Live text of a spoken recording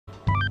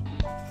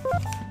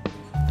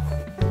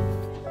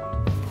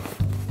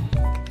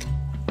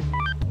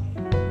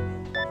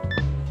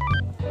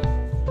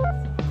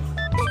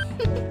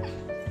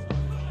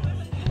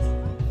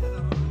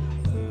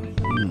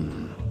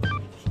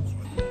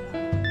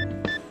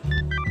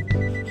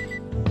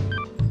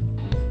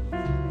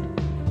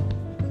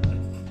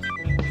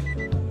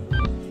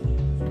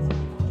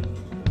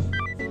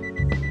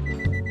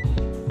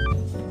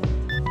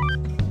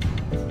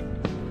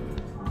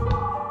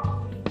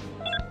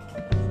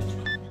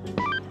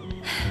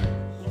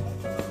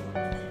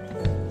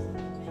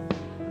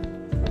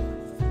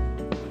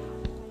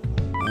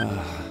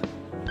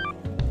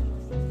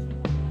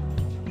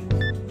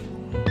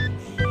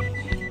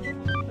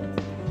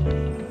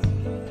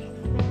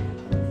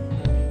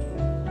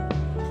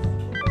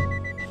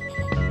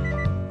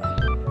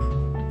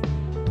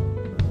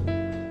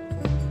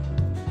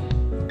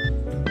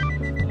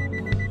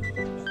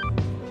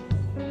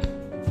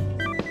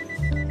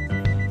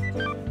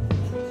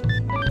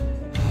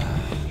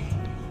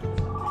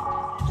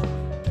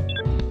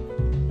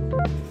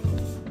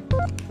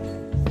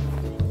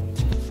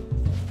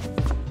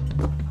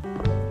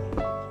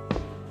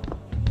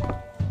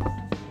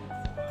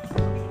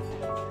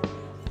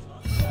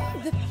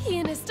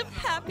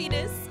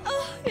happiness.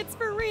 Oh, it's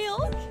for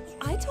real.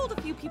 I told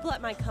a few people at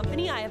my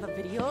company I have a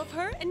video of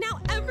her, and now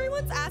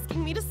everyone's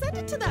asking me to send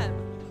it to them.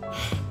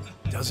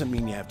 Doesn't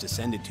mean you have to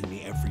send it to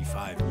me every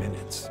 5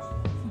 minutes.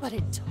 But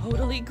it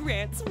totally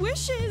grants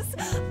wishes.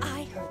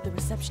 I heard the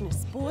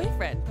receptionist's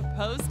boyfriend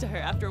proposed to her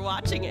after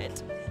watching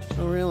it.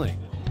 Oh, really?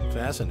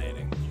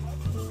 Fascinating.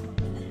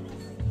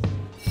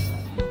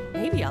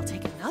 Maybe I'll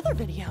take another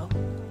video.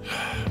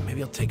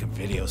 Maybe I'll take a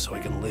video so I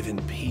can live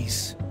in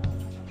peace.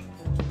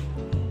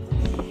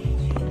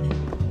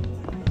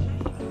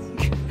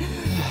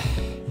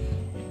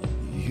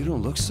 You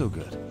don't look so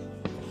good.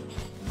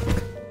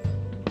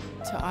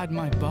 Todd,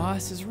 my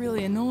boss, is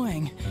really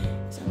annoying,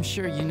 as I'm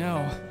sure you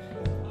know.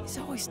 He's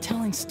always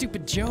telling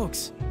stupid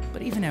jokes,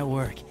 but even at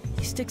work,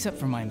 he sticks up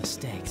for my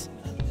mistakes.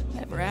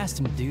 Never asked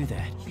him to do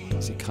that.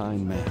 He's a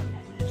kind man.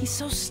 He's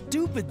so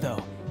stupid,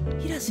 though.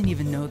 He doesn't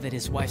even know that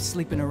his wife's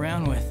sleeping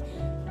around with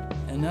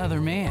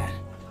another man.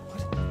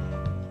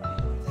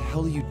 What the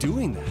hell are you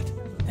doing that?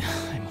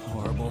 I'm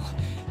horrible.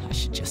 I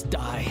should just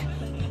die.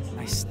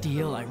 I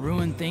steal, I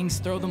ruin things,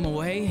 throw them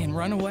away, and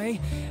run away.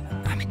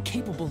 I'm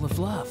incapable of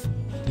love.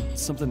 Did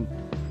something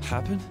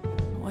happen?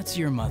 What's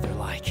your mother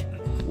like?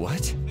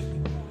 What?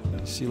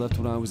 She left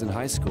when I was in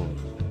high school.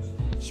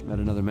 She met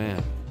another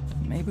man.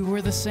 Maybe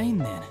we're the same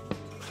then.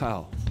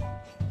 How?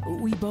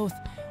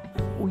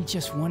 We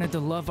just wanted to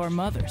love our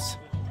mothers.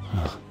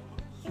 Huh.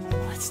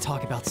 Let's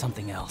talk about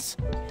something else.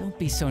 Don't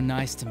be so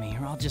nice to me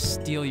or I'll just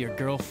steal your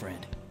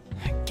girlfriend.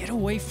 Get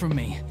away from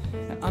me.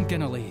 I'm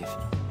gonna leave.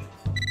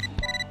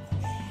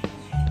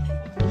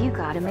 You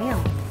got a mail.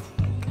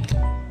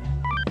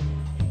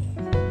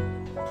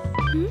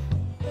 Hmm?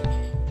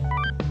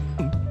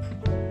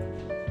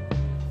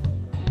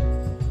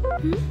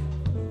 Hmm?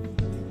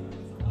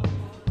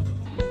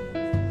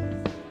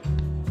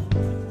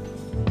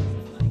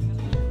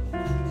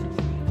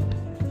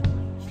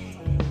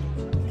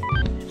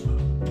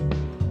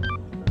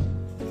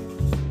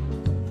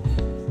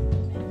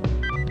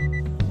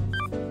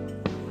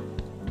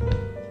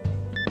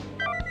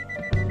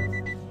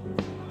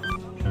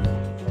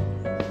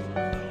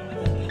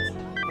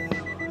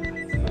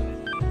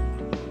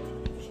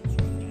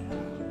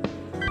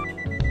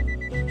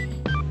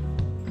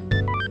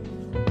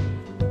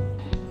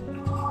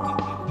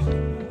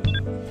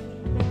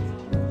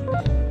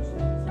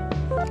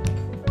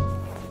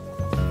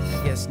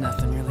 Guess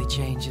nothing really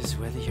changes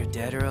whether you're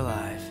dead or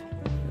alive.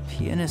 The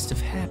pianist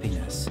of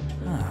happiness.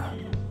 Huh.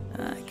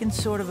 I can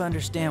sort of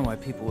understand why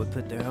people would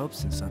put their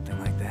hopes in something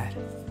like that.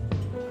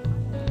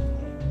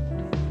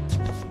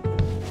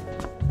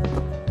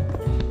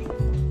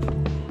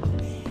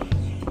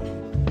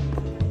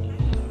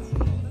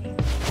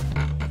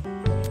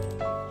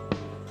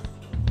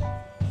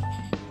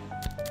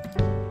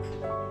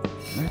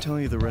 Can I tell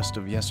you the rest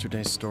of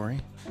yesterday's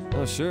story?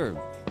 Oh,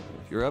 sure.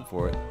 If you're up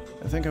for it.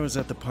 I think I was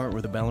at the part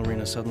where the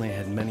ballerina suddenly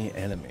had many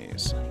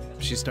enemies.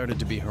 She started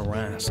to be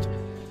harassed.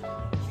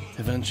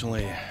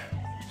 Eventually,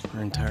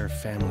 her entire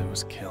family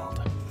was killed.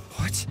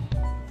 What?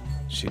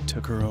 She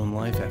took her own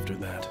life after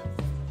that.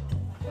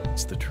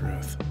 It's the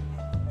truth.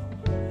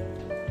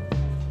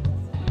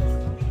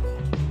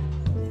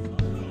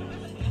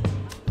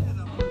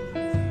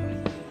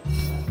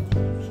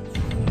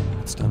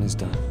 What's done is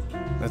done.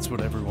 That's what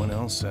everyone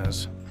else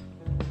says.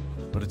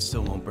 But it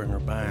still won't bring her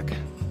back.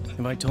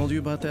 Have I told you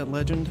about that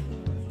legend?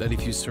 That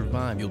if you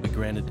survive, you'll be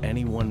granted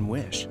any one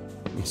wish.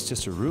 It's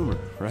just a rumor,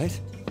 right?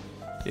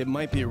 It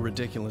might be a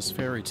ridiculous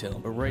fairy tale,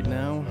 but right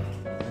now,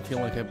 I feel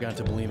like I've got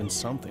to believe in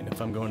something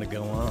if I'm going to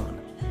go on.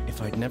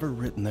 If I'd never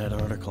written that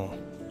article,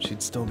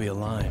 she'd still be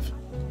alive.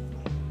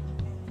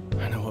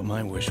 I know what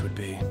my wish would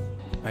be.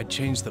 I'd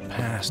change the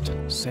past,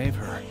 save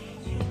her.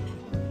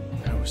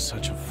 I was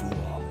such a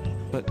fool.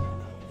 But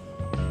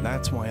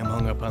that's why I'm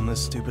hung up on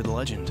this stupid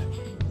legend.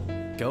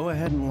 Go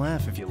ahead and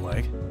laugh if you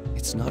like.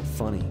 it's not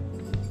funny.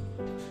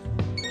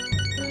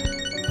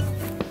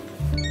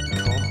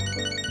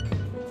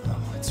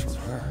 Oh, it's from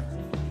her.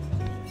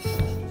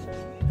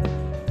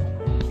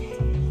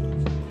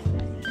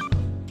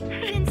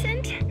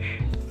 Vincent?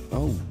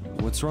 Oh,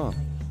 what's wrong?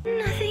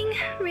 Nothing,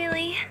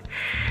 really.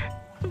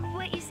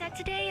 What you said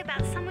today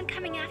about someone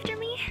coming after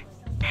me?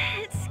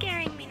 It's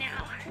scaring me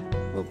now.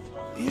 Well,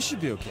 you should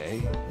be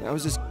okay. I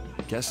was just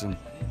guessing.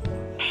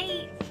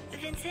 Hey,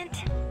 Vincent,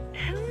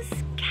 who's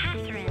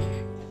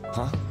Catherine?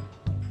 Huh?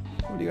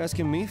 What are you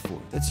asking me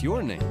for? That's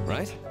your name,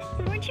 right?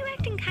 Weren't you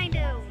acting kind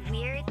of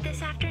weird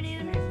this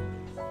afternoon?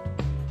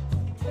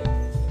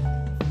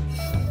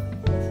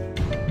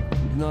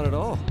 Not at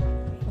all.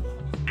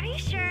 Are you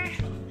sure?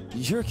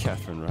 You're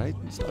Catherine, right?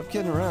 Stop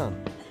kidding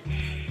around.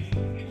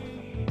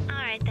 All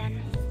right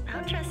then,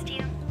 I'll trust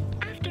you.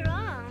 After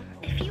all,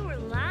 if you were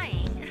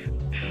lying,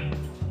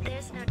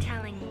 there's no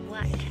telling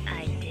what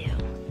I'd do.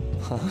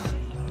 Huh?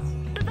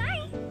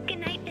 Bye-bye. Good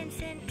night,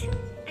 Vincent.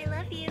 I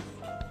love you.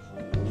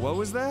 What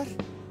was that?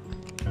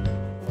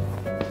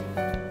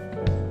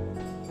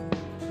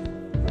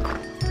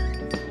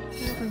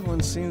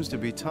 Everyone seems to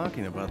be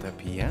talking about that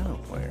piano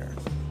player.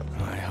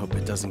 I hope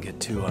it doesn't get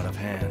too out of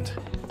hand.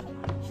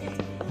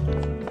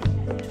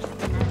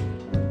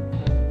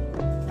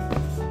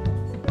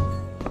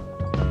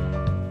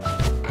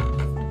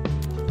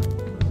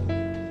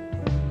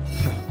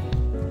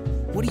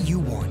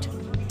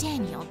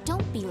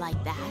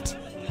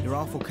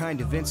 powerful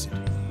kind of Vincent.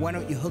 Why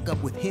don't you hook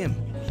up with him?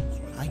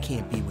 I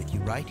can't be with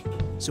you, right?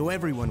 So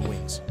everyone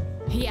wins.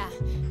 Yeah,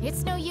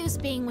 it's no use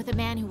being with a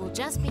man who will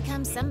just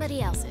become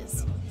somebody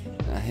else's.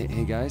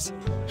 Hey guys.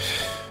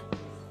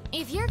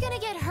 If you're gonna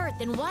get hurt,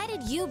 then why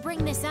did you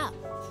bring this up?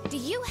 Do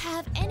you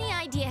have any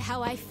idea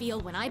how I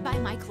feel when I buy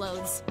my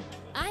clothes?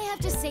 I have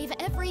to save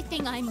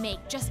everything I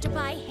make just to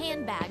buy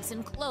handbags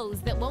and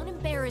clothes that won't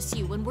embarrass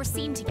you when we're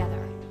seen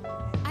together.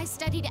 I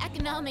studied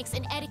economics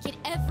and etiquette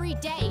every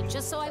day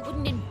just so I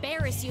wouldn't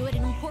embarrass you at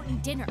an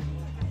important dinner.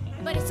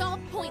 But it's all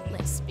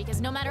pointless,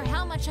 because no matter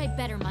how much I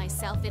better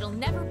myself, it'll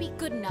never be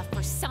good enough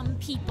for some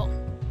people.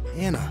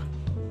 Anna.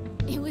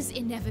 It was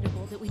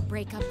inevitable that we'd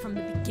break up from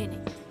the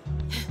beginning.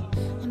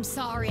 I'm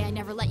sorry I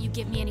never let you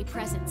give me any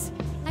presents.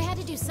 I had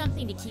to do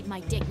something to keep my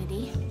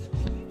dignity.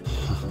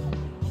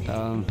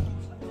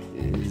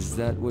 Is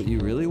that what you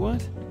really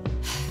want?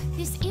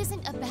 This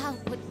isn't about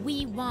what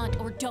we want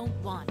or don't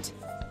want.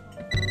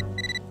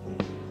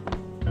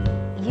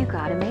 You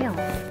got a mail.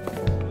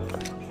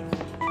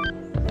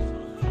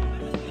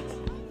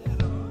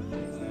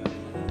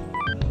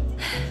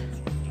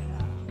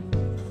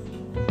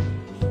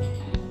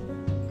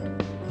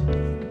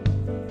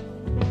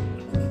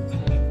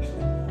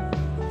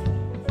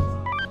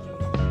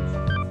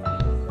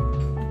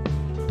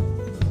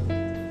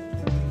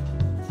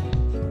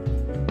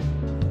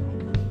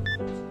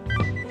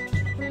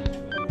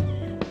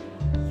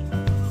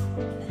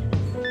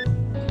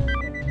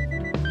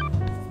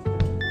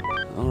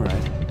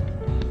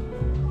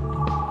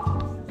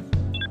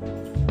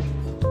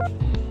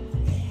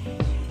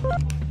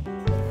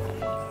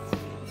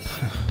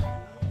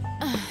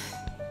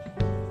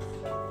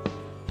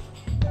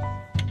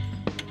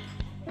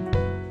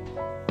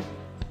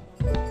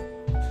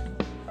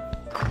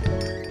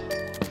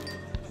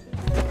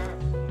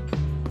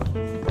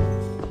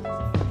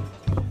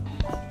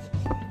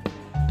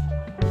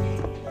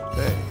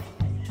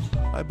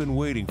 I've been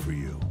waiting for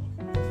you.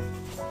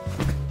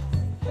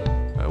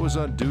 I was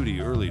on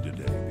duty early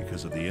today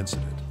because of the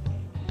incident.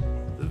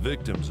 The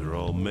victims are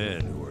all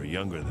men who are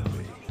younger than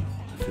me.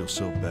 I feel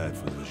so bad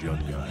for those young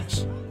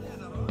guys.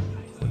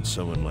 When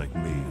someone like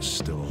me is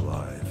still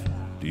alive,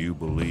 do you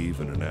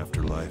believe in an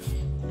afterlife?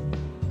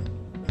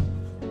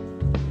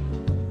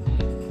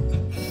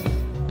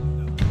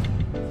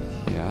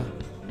 Yeah?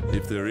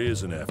 If there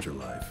is an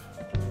afterlife,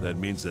 that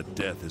means that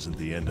death isn't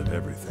the end of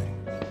everything.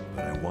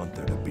 But I want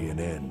there to be an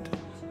end.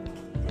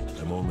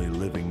 I'm only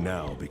living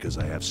now because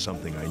I have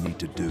something I need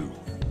to do.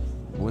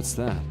 What's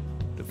that?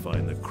 To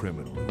find the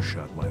criminal who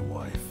shot my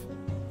wife.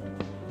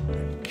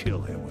 And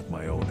kill him with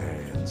my own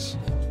hands.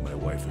 My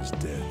wife is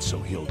dead, so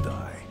he'll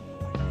die.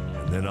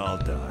 And then I'll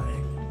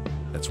die.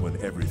 That's when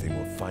everything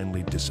will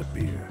finally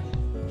disappear.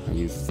 Are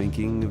you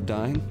thinking of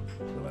dying?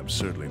 Well, I'm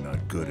certainly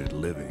not good at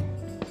living.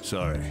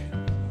 Sorry,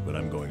 but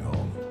I'm going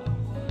home.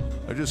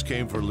 I just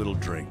came for a little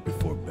drink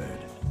before bed.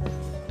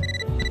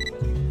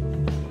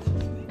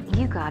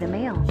 You got a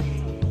mail.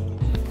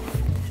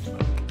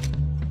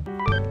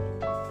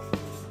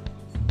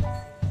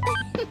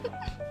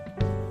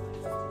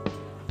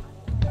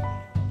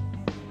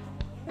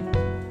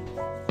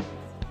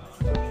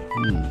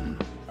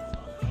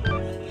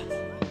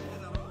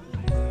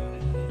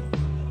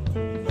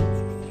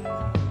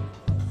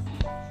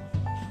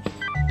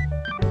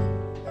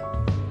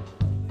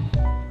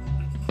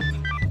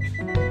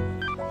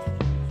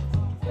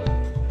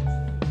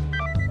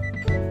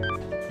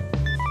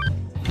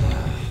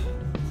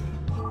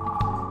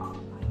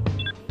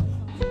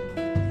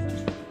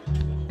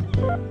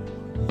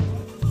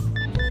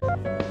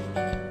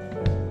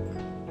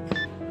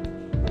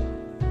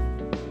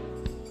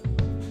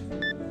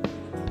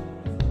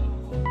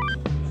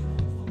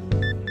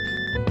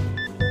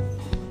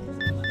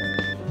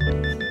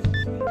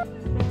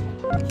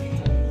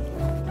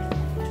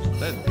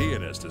 That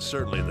pianist is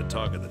certainly the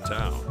talk of the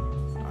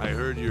town. I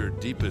heard your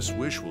deepest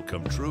wish will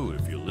come true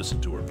if you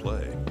listen to her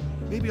play.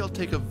 Maybe I'll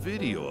take a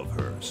video of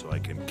her so I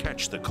can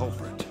catch the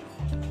culprit.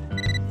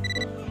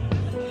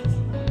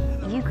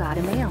 You got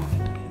a mail.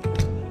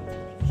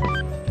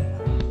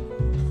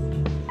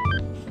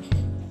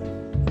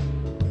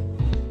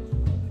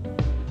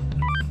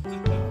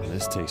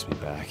 This takes me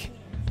back.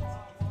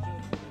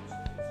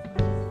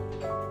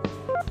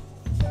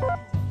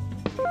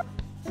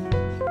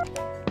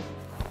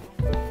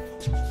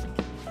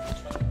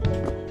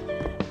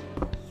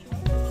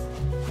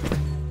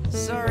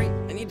 Sorry,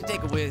 I need to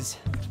take a whiz.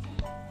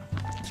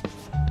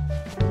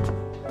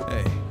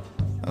 Hey,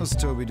 how's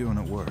Toby doing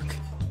at work?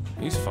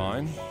 He's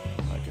fine.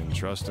 I can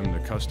trust him to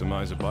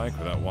customize a bike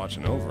without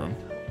watching over him.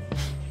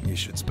 You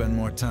should spend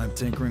more time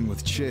tinkering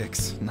with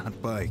chicks,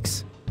 not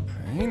bikes.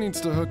 He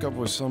needs to hook up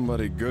with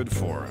somebody good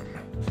for him.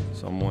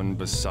 Someone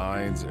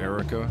besides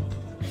Erica.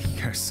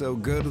 You're so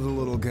good with the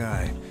little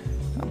guy.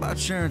 How about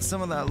sharing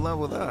some of that love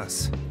with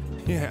us?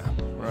 Yeah,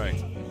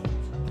 right.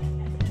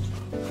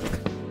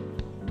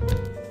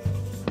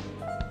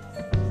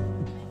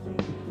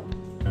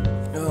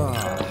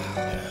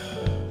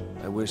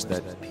 I wish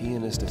that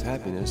pianist of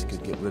happiness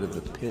could get rid of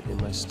the pit in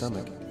my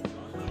stomach.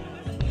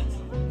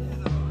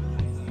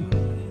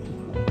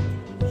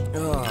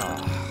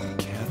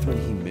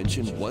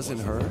 mentioned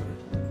wasn't her?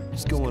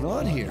 What's going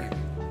on here?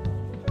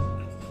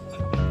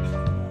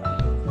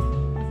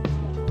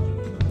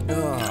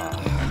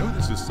 I know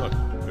this is sudden,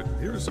 but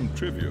here is some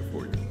trivia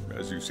for you,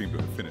 as you seem to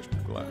have finished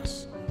your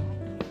glass.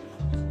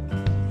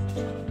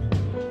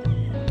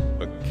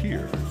 A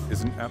kir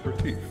is an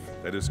aperitif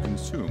that is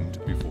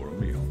consumed before a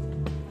meal.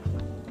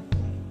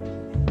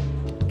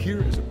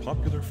 Kir is a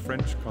popular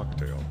French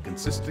cocktail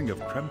consisting of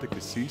crème de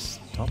cassis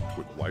topped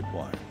with white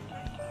wine.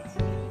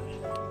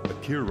 A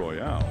kir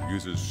royale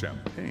uses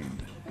champagne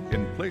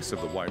in place of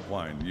the white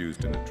wine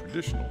used in a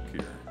traditional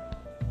kir.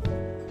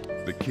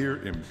 The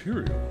kir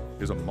imperial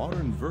is a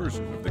modern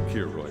version of the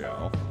kir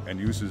royale and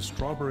uses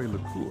strawberry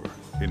liqueur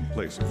in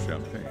place of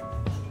champagne.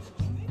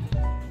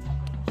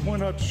 Why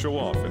not show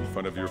off in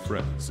front of your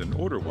friends and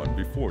order one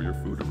before your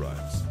food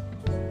arrives?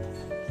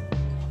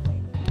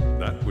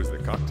 That was the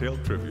cocktail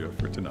trivia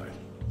for tonight.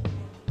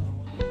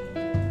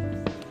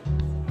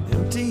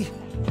 Empty?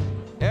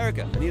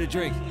 Erica, I need a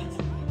drink.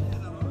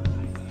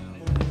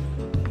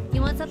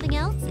 You want something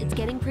else? It's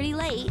getting pretty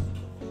late.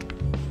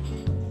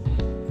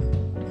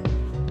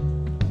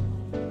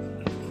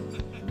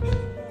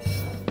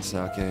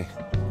 Sake.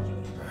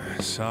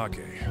 Sake,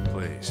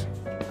 please.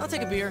 I'll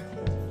take a beer.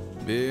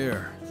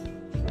 Beer.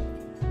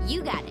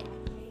 You got it.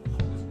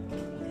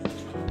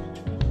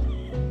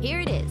 Here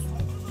it is.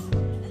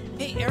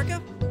 Hey,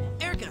 Erica?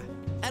 Erica,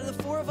 out of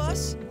the four of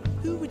us,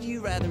 who would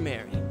you rather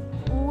marry?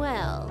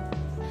 Well,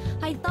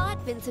 I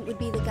thought Vincent would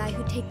be the guy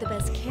who'd take the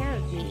best care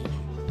of me.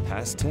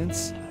 Past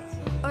tense?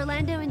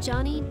 Orlando and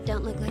Johnny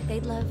don't look like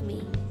they'd love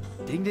me.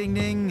 Ding, ding,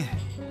 ding.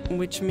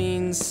 Which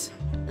means...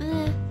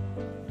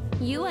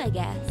 You, I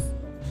guess.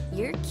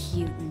 You're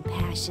cute and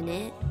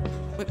passionate.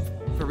 Wait,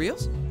 for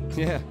reals?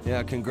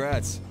 Yeah,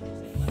 congrats.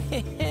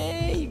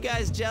 Hey, you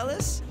guys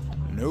jealous?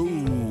 No.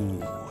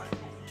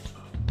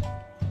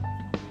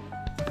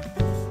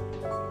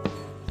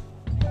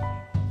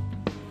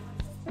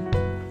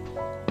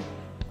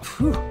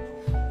 Whew.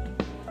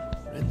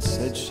 Red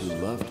said she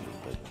loved me,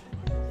 but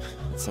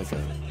it's like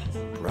a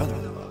brother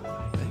love,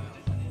 right?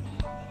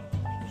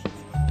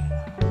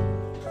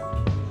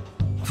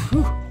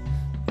 Whew.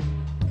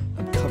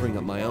 I'm covering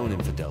up my own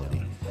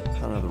infidelity. I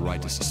don't have the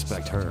right to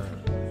suspect her.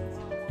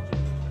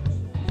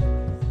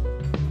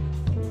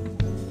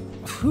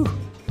 Whew.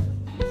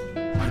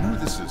 I know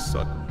this is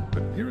sudden,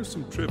 but here is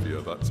some trivia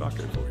about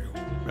sake for you,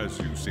 as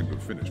you seem to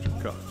have finished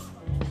your cup.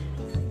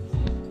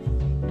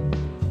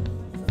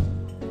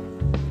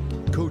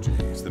 Koji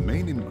is the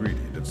main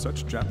ingredient of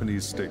such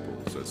Japanese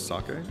staples as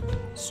sake,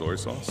 soy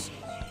sauce,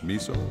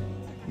 miso,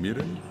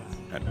 mirin,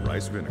 and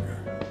rice vinegar.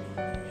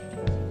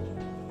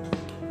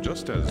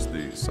 Just as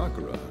the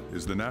sakura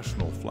is the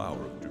national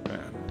flower of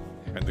Japan,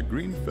 and the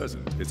green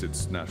pheasant is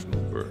its national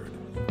bird.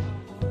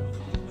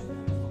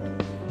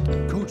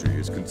 Koji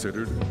is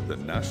considered the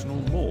national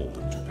mold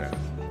of Japan.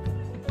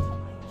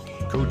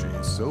 Koji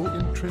is so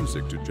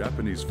intrinsic to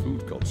Japanese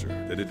food culture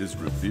that it is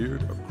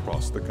revered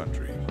across the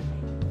country.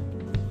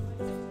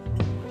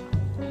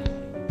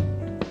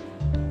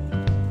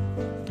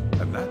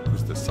 And that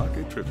was the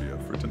sake trivia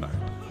for tonight.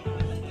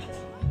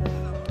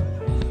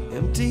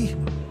 Empty?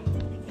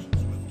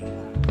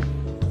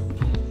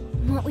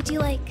 What would you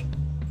like?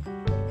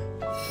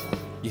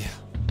 Yeah.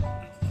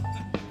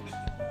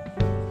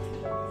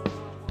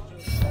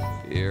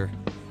 Beer.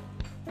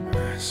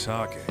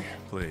 Sake,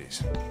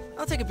 please.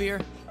 I'll take a beer.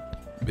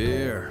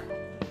 Beer.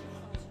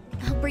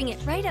 I'll bring it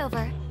right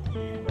over.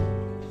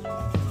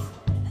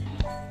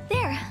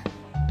 There.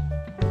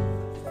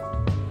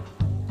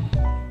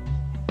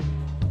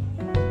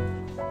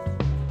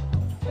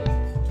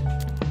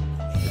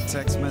 The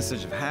text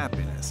message of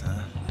happiness,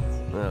 huh?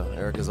 Well,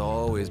 Erica's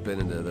always been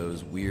into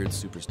those weird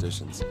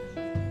superstitions.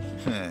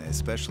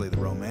 Especially the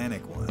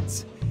romantic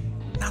ones.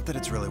 Not that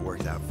it's really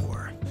worked out for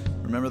her.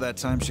 Remember that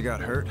time she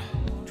got hurt?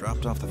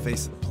 Dropped off the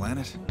face of the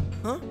planet?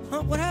 Huh?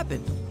 What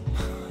happened?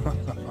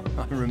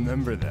 I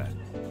remember that.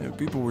 You know,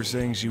 people were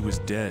saying she was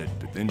dead,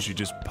 but then she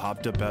just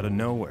popped up out of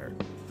nowhere.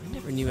 I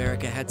never knew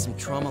Erica had some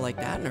trauma like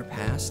that in her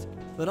past.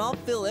 But I'll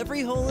fill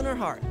every hole in her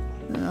heart.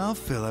 I'll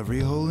fill every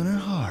hole in her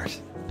heart.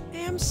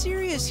 Hey, I'm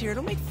serious here.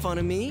 Don't make fun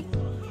of me.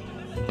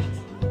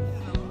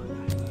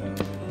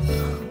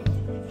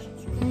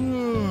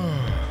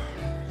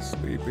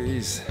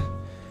 Sleepies.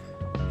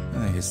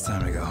 I think it's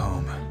time to go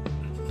home.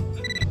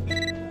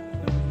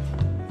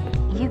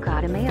 You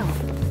got a mail.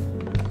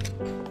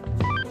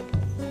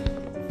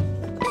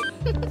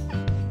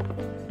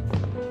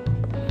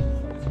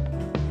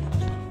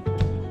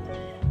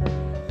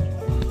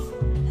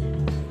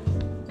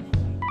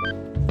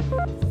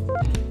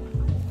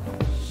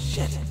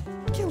 Shit!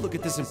 Can't look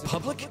at this in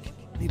public.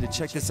 Need to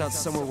check this out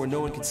somewhere where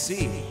no one can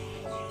see.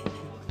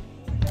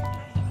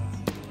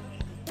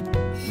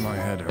 My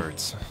head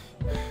hurts.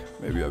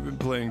 Maybe I've been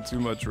playing too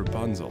much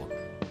Rapunzel.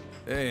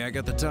 Hey, I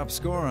got the top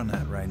score on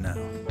that right now.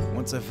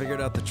 Once I figured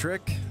out the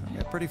trick, I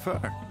got pretty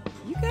far.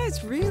 You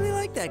guys really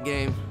like that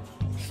game.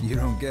 You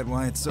don't get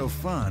why it's so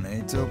fun,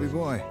 eh, Toby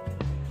boy?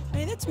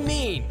 Hey, that's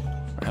mean.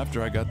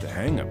 After I got the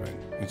hang of it,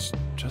 it's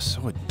just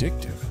so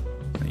addictive.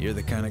 You're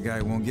the kind of guy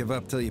who won't give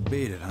up till you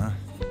beat it, huh?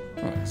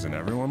 Oh, isn't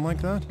everyone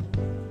like that?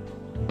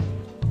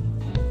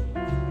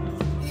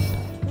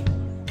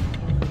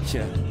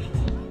 Yeah.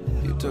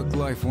 You took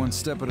life one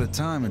step at a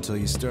time until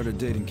you started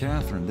dating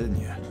Catherine,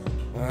 didn't you?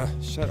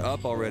 Shut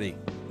up already.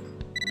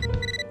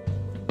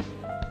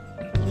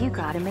 You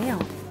got a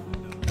mail.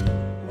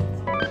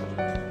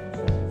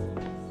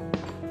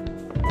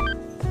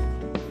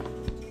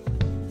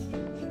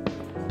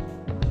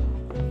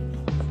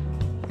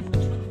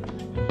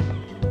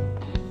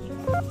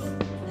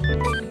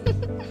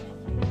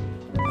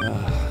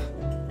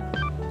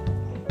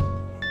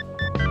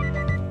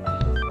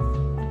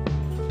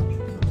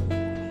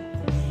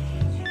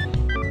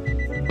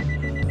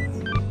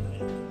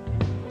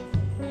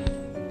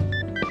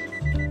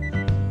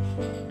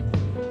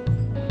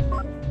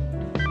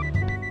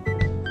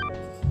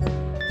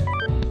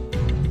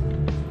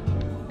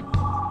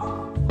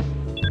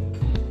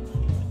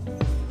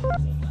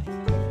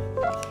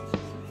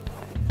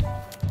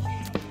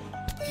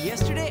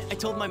 Yesterday, I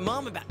told my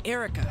mom about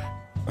Erica.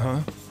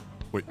 Huh?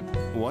 Wait,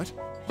 what?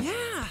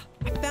 Yeah,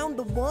 I found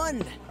the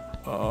one.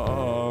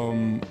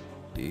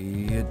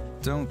 You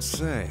don't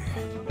say.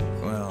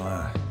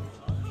 Well,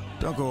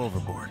 don't go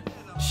overboard.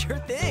 Sure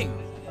thing.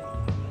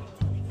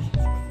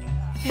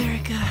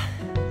 Erica.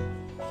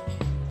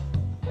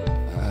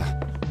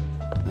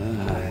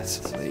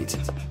 It's late.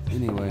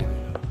 Anyway,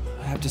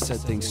 I have to set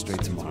things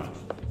straight tomorrow.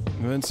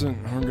 Vincent,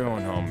 we're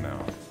going home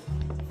now.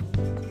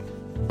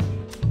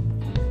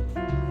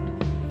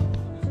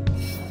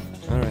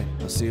 Alright,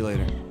 I'll see you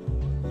later.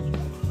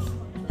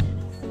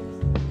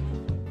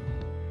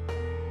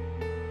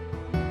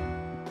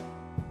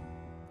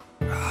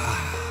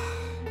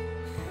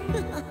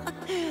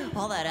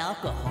 All that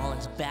alcohol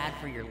is bad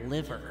for your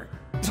liver.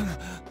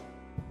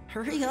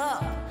 Hurry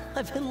up.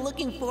 I've been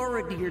looking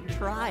forward to your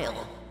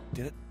trial.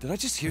 Did I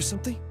just hear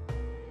something?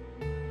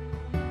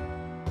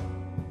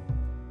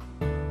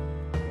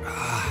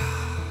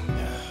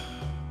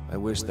 I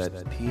wish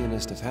that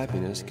pianist of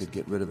happiness could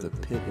get rid of the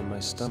pit in my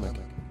stomach.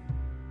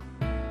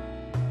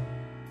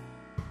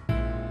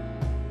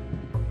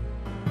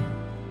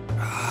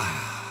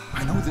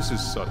 I know this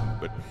is sudden,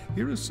 but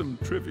here is some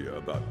trivia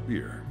about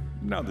beer,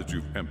 now that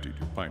you've emptied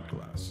your pint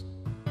glass.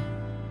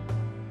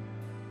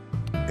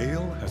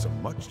 Ale has a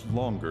much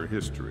longer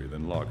history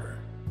than lager.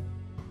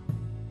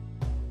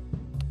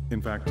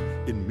 In fact,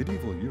 in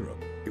medieval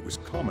Europe, it was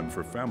common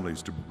for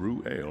families to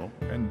brew ale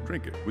and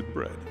drink it with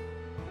bread.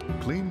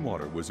 Clean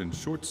water was in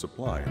short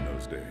supply in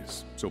those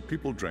days, so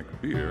people drank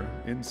beer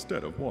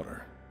instead of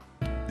water.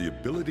 The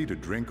ability to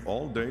drink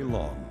all day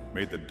long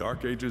made the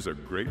Dark Ages a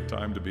great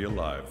time to be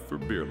alive for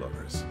beer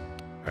lovers.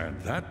 And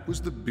that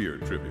was the beer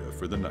trivia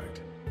for the night.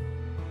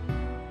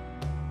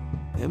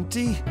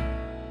 Empty?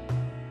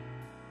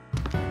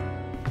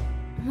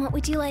 What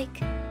would you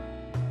like?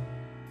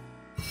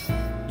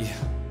 Yeah.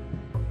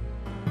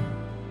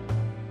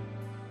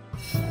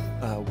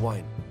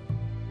 Wine.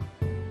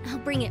 I'll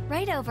bring it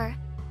right over.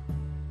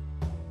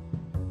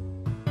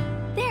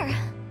 There.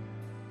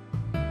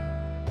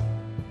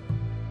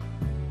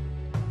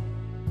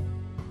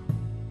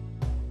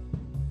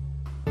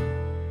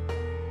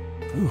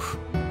 Oof.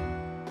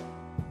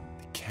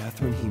 The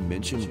Catherine he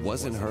mentioned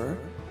wasn't her?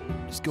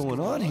 What's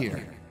going on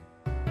here?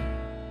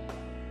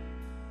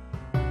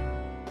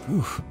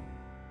 Oof.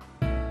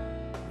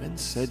 Ren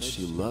said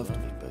she loved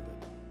me, but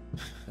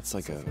that's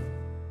like a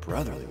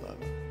brotherly love,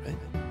 right?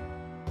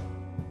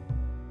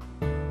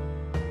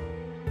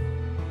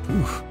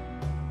 Oof.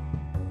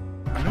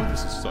 I know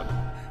this is sudden,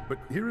 but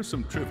here is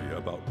some trivia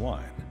about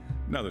wine,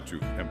 now that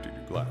you've emptied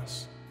your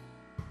glass.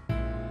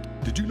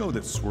 Did you know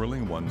that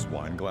swirling one's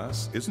wine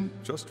glass isn't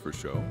just for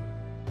show?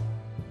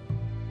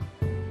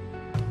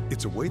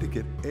 It's a way to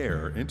get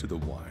air into the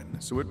wine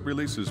so it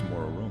releases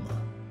more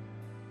aroma.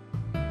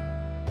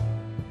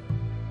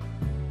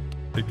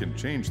 It can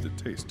change the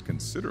taste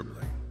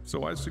considerably,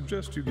 so I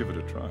suggest you give it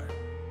a try.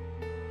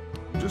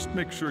 Just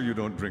make sure you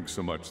don't drink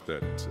so much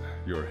that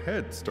your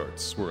head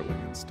starts swirling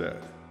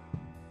instead.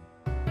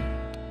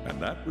 And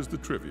that was the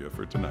trivia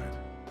for tonight.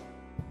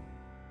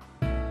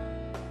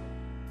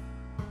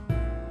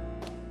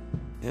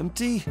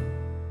 Empty?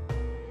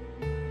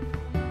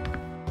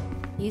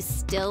 You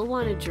still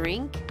want a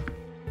drink?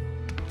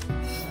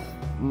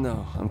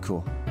 No, I'm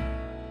cool.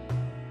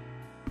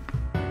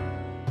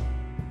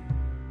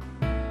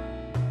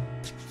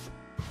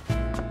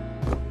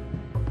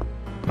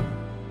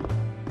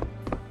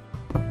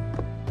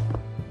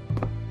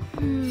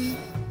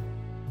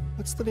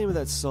 What's the name of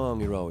that song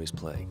you're always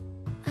playing?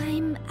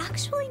 I'm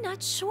actually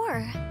not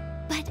sure,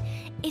 but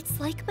it's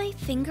like my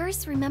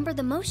fingers remember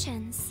the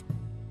motions.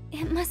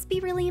 It must be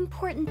really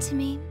important to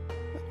me.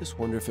 I just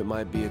wonder if it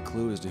might be a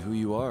clue as to who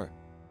you are.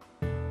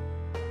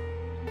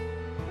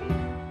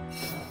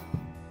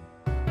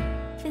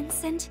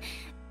 Vincent,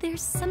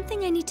 there's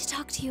something I need to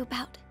talk to you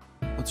about.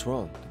 What's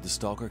wrong? Did the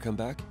stalker come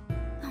back?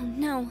 Oh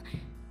no.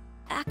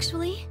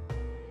 Actually,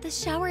 the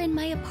shower in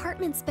my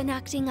apartment's been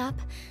acting up.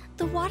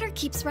 The water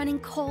keeps running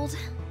cold.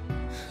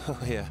 Oh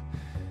yeah.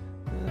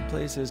 The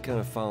place is kind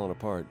of falling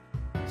apart.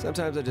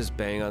 Sometimes I just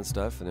bang on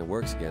stuff and it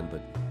works again,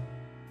 but...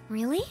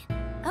 Really?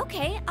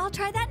 Okay, I'll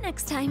try that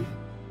next time.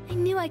 I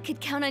knew I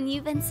could count on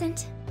you,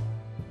 Vincent.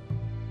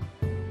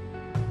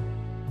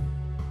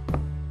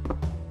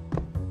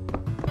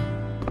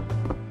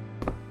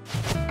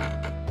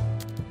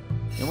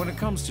 And when it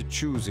comes to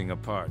choosing a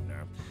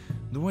partner,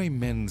 the way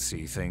men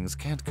see things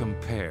can't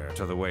compare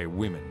to the way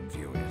women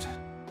view it.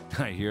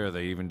 I hear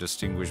they even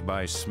distinguish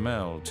by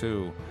smell,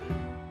 too.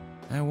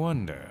 I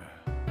wonder.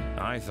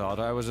 I thought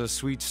I was a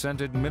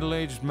sweet-scented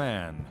middle-aged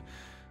man,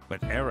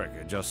 but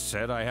Erica just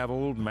said I have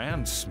old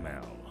man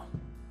smell.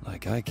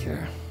 Like I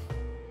care.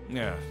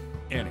 Yeah,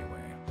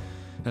 anyway.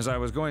 As I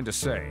was going to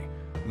say,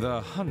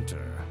 the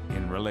hunter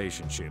in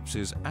relationships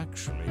is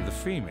actually the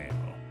female.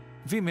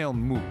 Female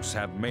moose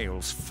have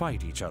males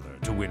fight each other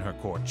to win her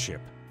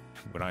courtship.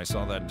 When I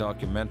saw that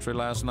documentary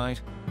last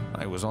night,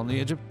 I was on the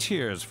edge of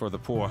tears for the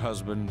poor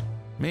husband.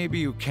 Maybe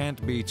you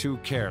can't be too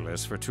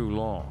careless for too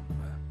long.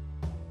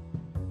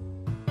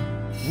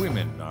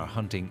 Women are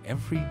hunting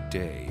every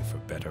day for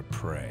better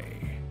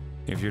prey.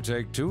 If you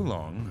take too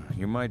long,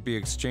 you might be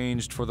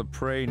exchanged for the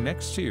prey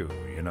next to you,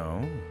 you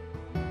know?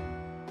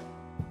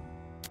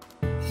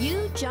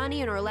 You,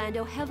 Johnny, and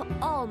Orlando have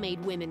all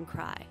made women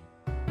cry.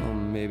 Well,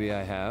 maybe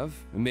I have.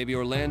 Maybe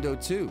Orlando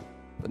too,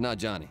 but not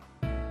Johnny.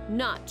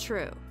 Not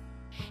true.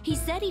 He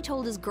said he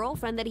told his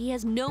girlfriend that he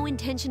has no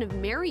intention of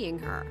marrying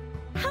her.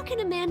 How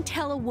can a man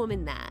tell a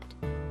woman that?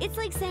 It's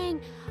like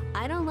saying,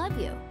 I don't love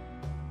you.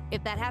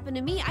 If that happened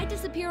to me, I'd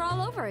disappear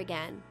all over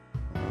again.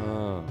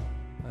 Oh,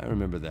 I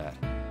remember that.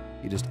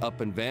 You just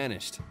up and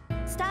vanished.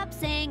 Stop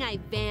saying I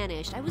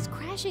vanished. I was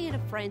crashing at a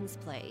friend's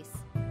place.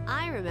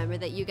 I remember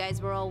that you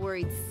guys were all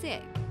worried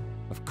sick.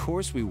 Of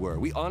course we were.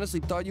 We honestly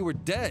thought you were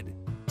dead.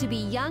 To be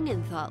young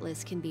and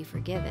thoughtless can be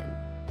forgiven.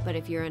 But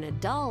if you're an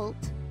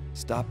adult...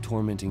 Stop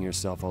tormenting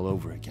yourself all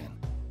over again.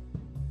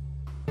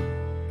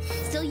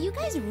 Still, you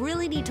guys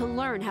really need to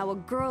learn how a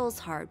girl's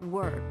heart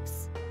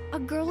works. A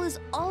girl is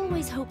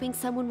always hoping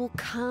someone will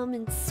come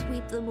and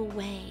sweep them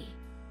away.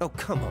 Oh,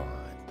 come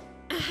on.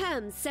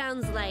 Ahem,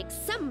 sounds like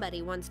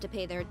somebody wants to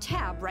pay their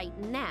tab right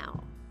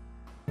now.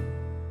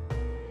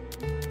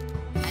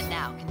 And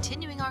now,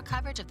 continuing our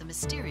coverage of the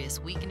mysterious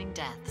weakening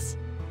deaths.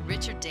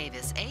 Richard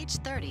Davis, age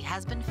 30,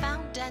 has been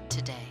found dead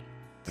today.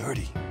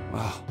 30?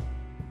 Wow.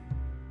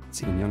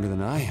 It's even younger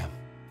than I am.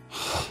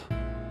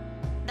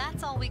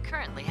 That's all we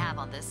currently have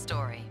on this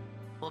story.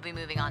 We'll be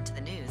moving on to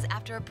the news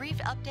after a brief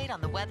update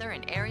on the weather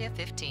in Area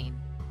 15.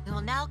 We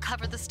will now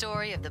cover the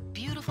story of the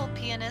beautiful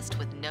pianist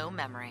with no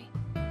memory.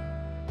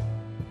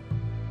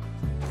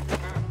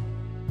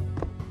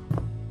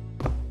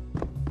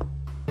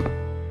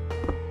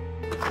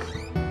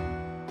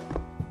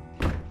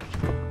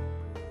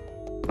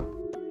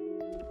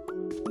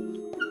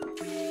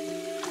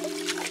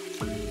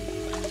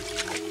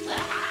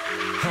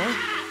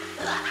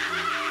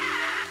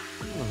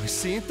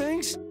 Seeing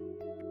things?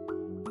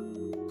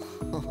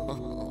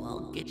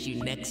 I'll get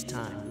you next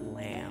time,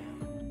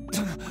 lamb.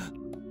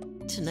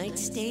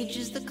 Tonight's stage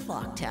is the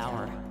clock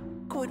tower.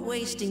 Quit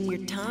wasting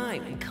your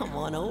time and come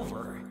on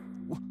over.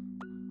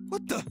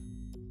 What the?